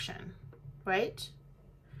reproduction, right?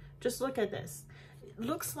 Just look at this. It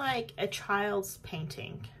looks like a child's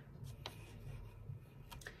painting.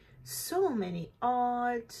 So many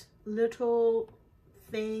odd little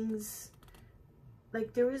things.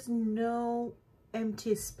 Like there is no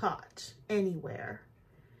empty spot anywhere.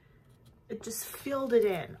 It just filled it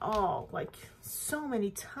in all, like so many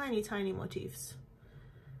tiny motifs,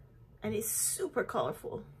 and it's super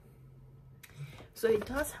colorful. So it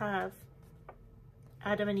does have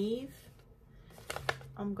Adam and Eve.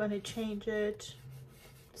 I'm gonna change it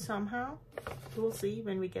somehow. We'll see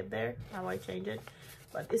when we get there how I change it,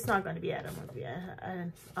 but it's not going to be Adam.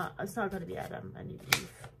 It's not going to be Adam and Eve.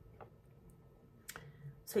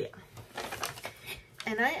 So yeah,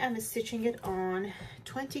 and I am stitching it on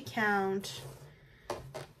 20 count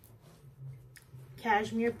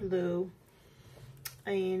cashmere blue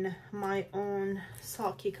in my own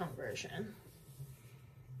Sulky conversion,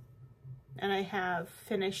 and I have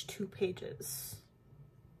finished 2 pages.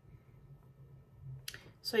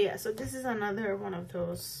 So yeah, so this is another one of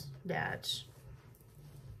those that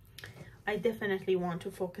I definitely want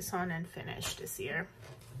to focus on and finish this year.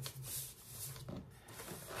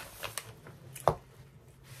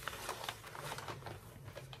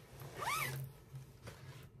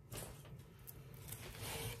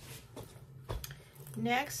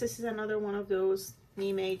 Next, this is another one of those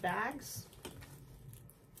me-made bags.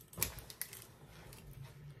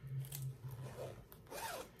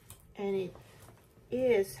 And it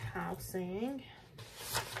is housing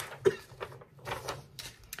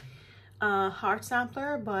a heart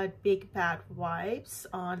sampler, but Big Bad Wipes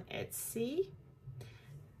on Etsy.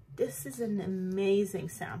 This is an amazing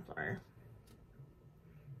sampler.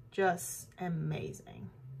 Just amazing.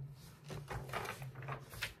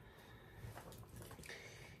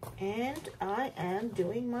 And I am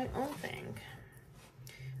doing my own thing.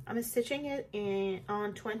 I'm stitching it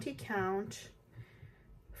on 20 count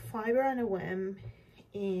fiber on a whim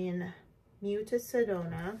in Muted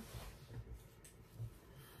Sedona,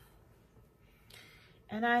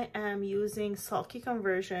 and I am using Sulky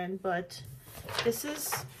conversion, but this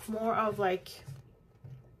is more of like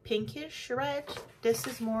pinkish red. This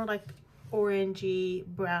is more like orangey,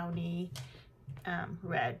 browny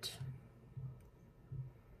red.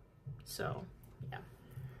 So yeah.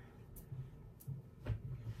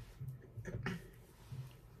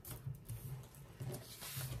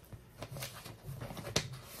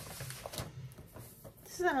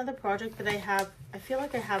 This is another project that I feel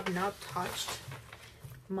like I have not touched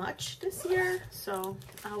much this year, so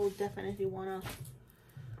I will definitely want to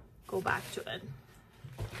go back to it.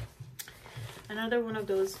 Another one of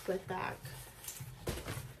those flip back,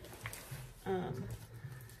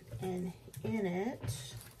 and in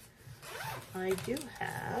it I do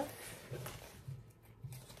have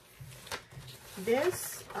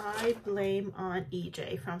this. I blame on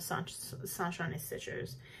EJ from Sunshine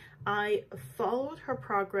Stitchers. I followed her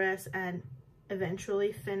progress and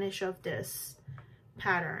eventually finish of this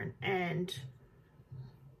pattern, and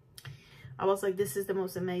I was like, this is the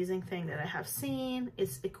most amazing thing that I have seen.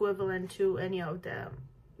 It's equivalent to any of the,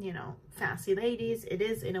 you know, fancy ladies. It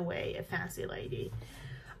is in a way a fancy lady.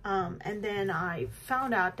 And then I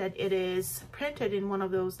found out that it is printed in one of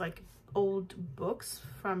those like old books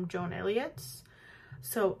from Joan Elliott's.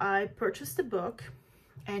 So I purchased the book,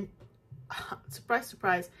 and surprise,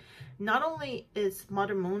 surprise, not only is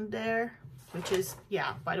Mother Moon there, which is,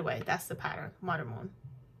 yeah, by the way, that's the pattern, Mother Moon.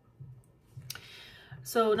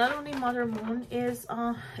 So not only Mother Moon is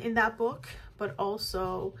in that book, but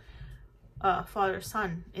also Father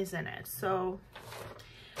Son is in it. So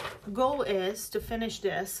goal is to finish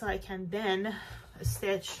this so I can then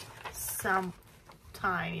stitch some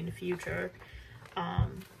time in the future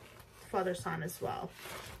Father Son as well.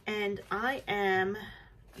 And I am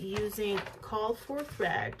using Call for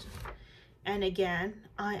Thread, and again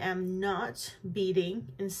I am not beading,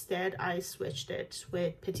 instead I switched it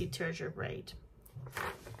with Petit Tertiary braid.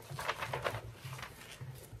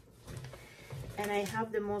 And I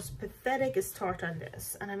have the most pathetic start on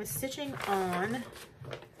this, and I'm stitching on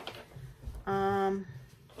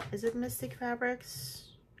is it Mystic Fabrics?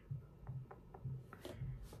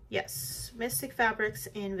 Yes, Mystic Fabrics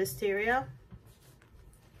in Wisteria.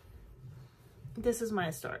 This is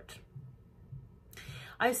my start.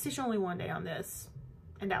 I stitched only one day on this,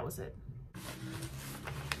 and that was it.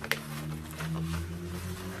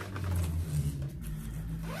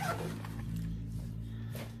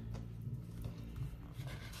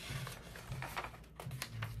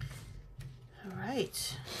 All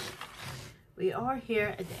right, we are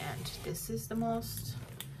here at the end. This is the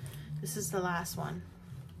last one.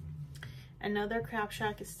 Another Crab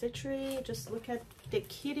Shack Stitchery. Just look at the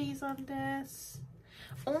kitties on this.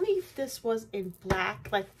 Only if this was in black,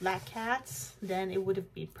 like black cats, then it would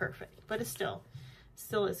have been perfect. But it's still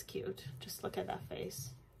is cute. Just look at that face.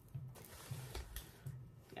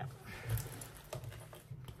 Yeah.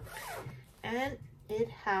 And it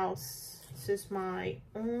houses my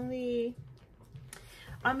only,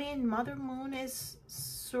 I mean, Mother Moon is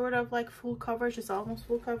sort of like full coverage. It's almost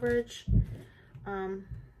full coverage.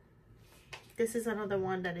 This is another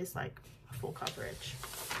one that is like full coverage.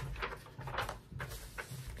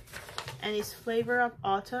 And it's Flavor of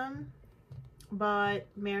Autumn by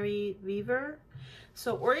Mary Weaver.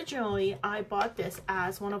 So originally I bought this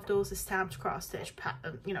as one of those stamped cross stitch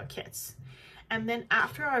kits, and then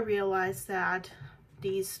after I realized that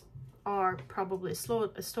these are probably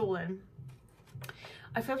stolen,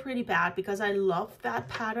 I felt really bad because I love that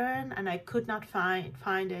pattern and I could not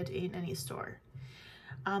find it in any store.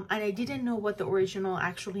 And I didn't know what the original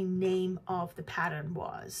actually name of the pattern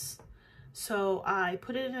was. So I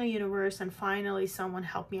put it in a universe, and finally someone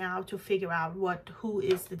helped me out to figure out who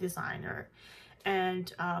is the designer.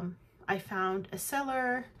 And I found a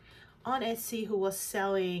seller on Etsy who was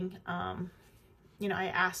selling, you know, I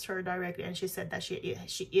asked her directly and she said that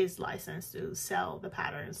she is licensed to sell the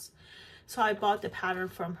patterns. So I bought the pattern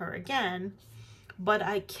from her again, but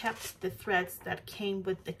I kept the threads that came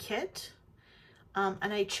with the kit.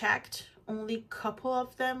 And I checked, only a couple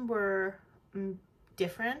of them were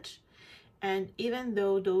different. And even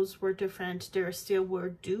though those were different, there still were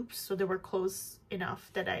dupes, so they were close enough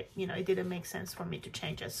that it didn't make sense for me to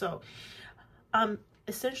change it. So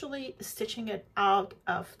essentially stitching it out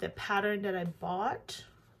of the pattern that I bought,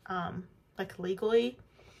 like legally,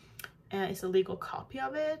 and it's a legal copy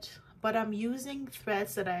of it, but I'm using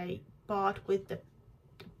threads that I bought with the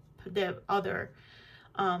other,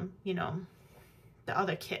 the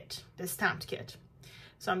other kit, the stamped kit.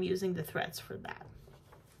 So I'm using the threads for that.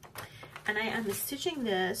 And I am stitching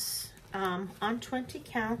this on 20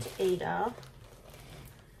 count Aida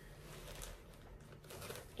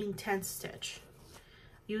in 10 stitch,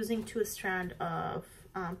 using 2 strands of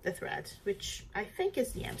the thread, which I think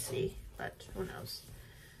is the MC, but who knows.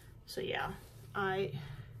 So yeah,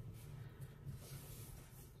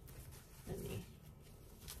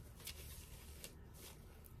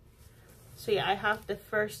 so yeah, I have the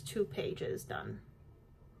first 2 pages done.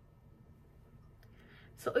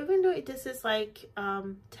 So even though this is like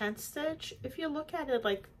 10th stitch, if you look at it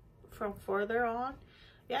like from further on,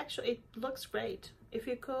 it looks great. If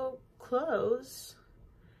you go close,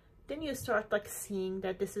 then you start like seeing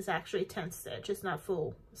that this is actually 10th stitch. It's not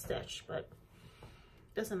full stitch, but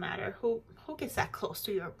doesn't matter. Who gets that close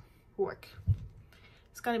to your work?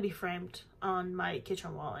 It's gonna be framed on my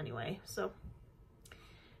kitchen wall anyway. So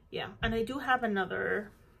yeah, and I do have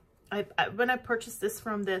another. When I purchased this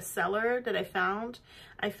from the seller that I found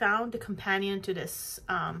the companion to this,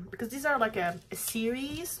 because these are like a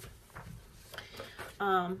series.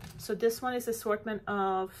 So this one is assortment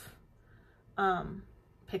of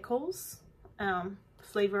pickles,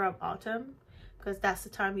 flavor of autumn, because that's the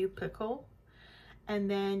time you pickle. And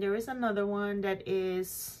then there is another one that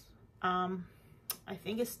is, I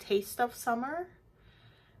think it's taste of summer.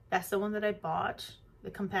 That's the one that I bought,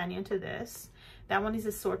 the companion to this. That one is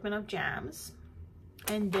assortment of jams.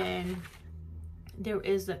 And then there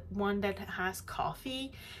is one that has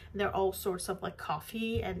coffee. There are all sorts of like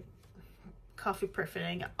coffee and coffee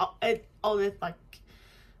perfume, all the like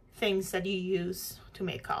things that you use to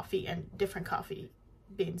make coffee, and different coffee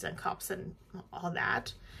beans and cups and all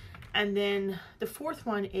that. And then the 4th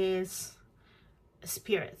one is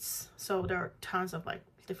spirits. So there are tons of like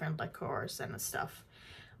different liqueurs and stuff,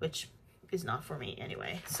 which is not for me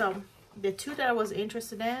anyway. So the 2 that I was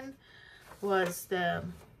interested in was the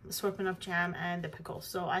assortment of jam and the pickle.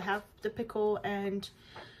 So I have the pickle, and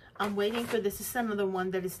I'm waiting for this. This is another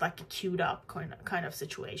one that is like a queued up kind of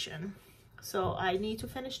situation. So I need to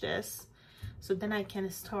finish this, so then I can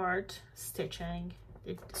start stitching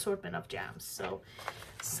the assortment of jams. So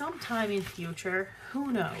sometime in future,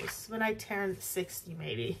 who knows, when I turn 60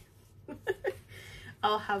 maybe,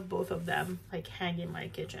 I'll have both of them like hang in my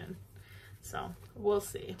kitchen. So we'll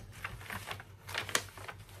see.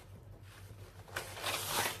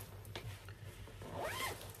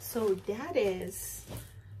 So that is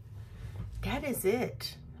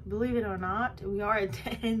it. Believe it or not, we are at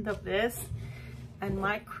the end of this, and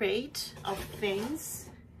my crate of things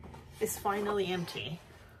is finally empty.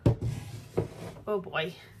 Oh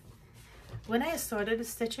boy. When I started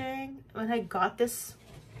stitching, when I got this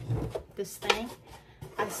thing,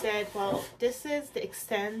 I said, well, this is the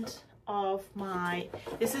extent of my,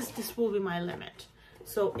 this will be my limit.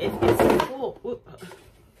 So if it's full,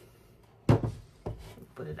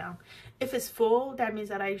 put it down. If it's full, that means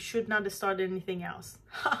that I should not start anything else.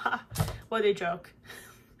 What a joke.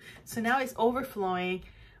 So now it's overflowing,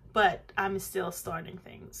 but I'm still starting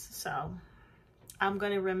things. So I'm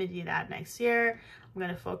going to remedy that next year. I'm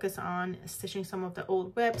going to focus on stitching some of the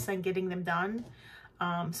old WIPs and getting them done.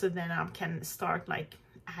 So then I can start like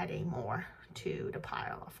adding more to the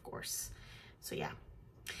pile, of course. So yeah.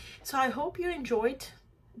 So I hope you enjoyed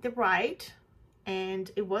the ride,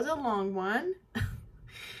 and it was a long one.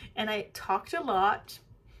 And I talked a lot,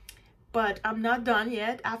 but I'm not done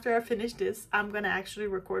yet. After I finish this, I'm gonna actually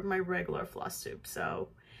record my regular Flosstube, so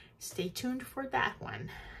stay tuned for that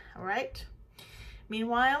one. All right.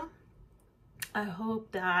 Meanwhile, I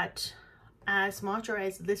hope that as much or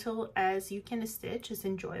as little as you can stitch is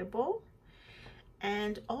enjoyable.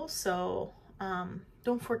 And also,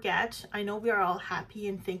 don't forget, I know we are all happy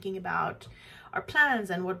and thinking about our plans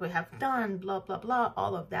and what we have done, blah, blah, blah,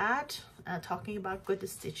 all of that, talking about good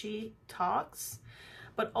stitchy talks.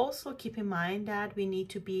 But also keep in mind that we need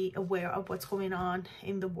to be aware of what's going on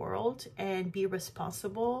in the world and be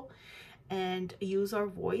responsible and use our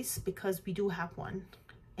voice, because we do have one.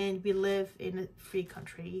 And we live in a free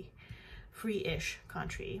country, free-ish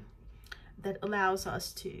country, that allows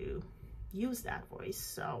us to use that voice.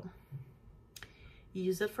 So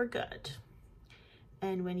use it for good.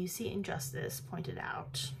 And when you see injustice, point it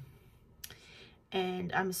out.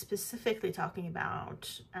 And I'm specifically talking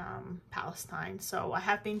about Palestine. So I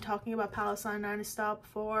have been talking about Palestine non-stop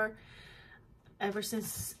ever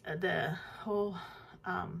since the whole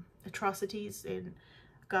atrocities in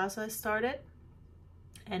Gaza started.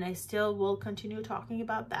 And I still will continue talking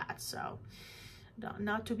about that. So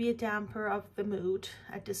not to be a damper of the mood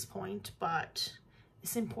at this point, but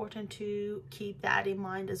it's important to keep that in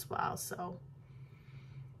mind as well. So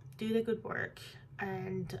do the good work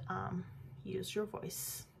and use your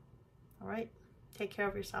voice. All right, take care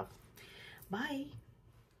of yourself. Bye.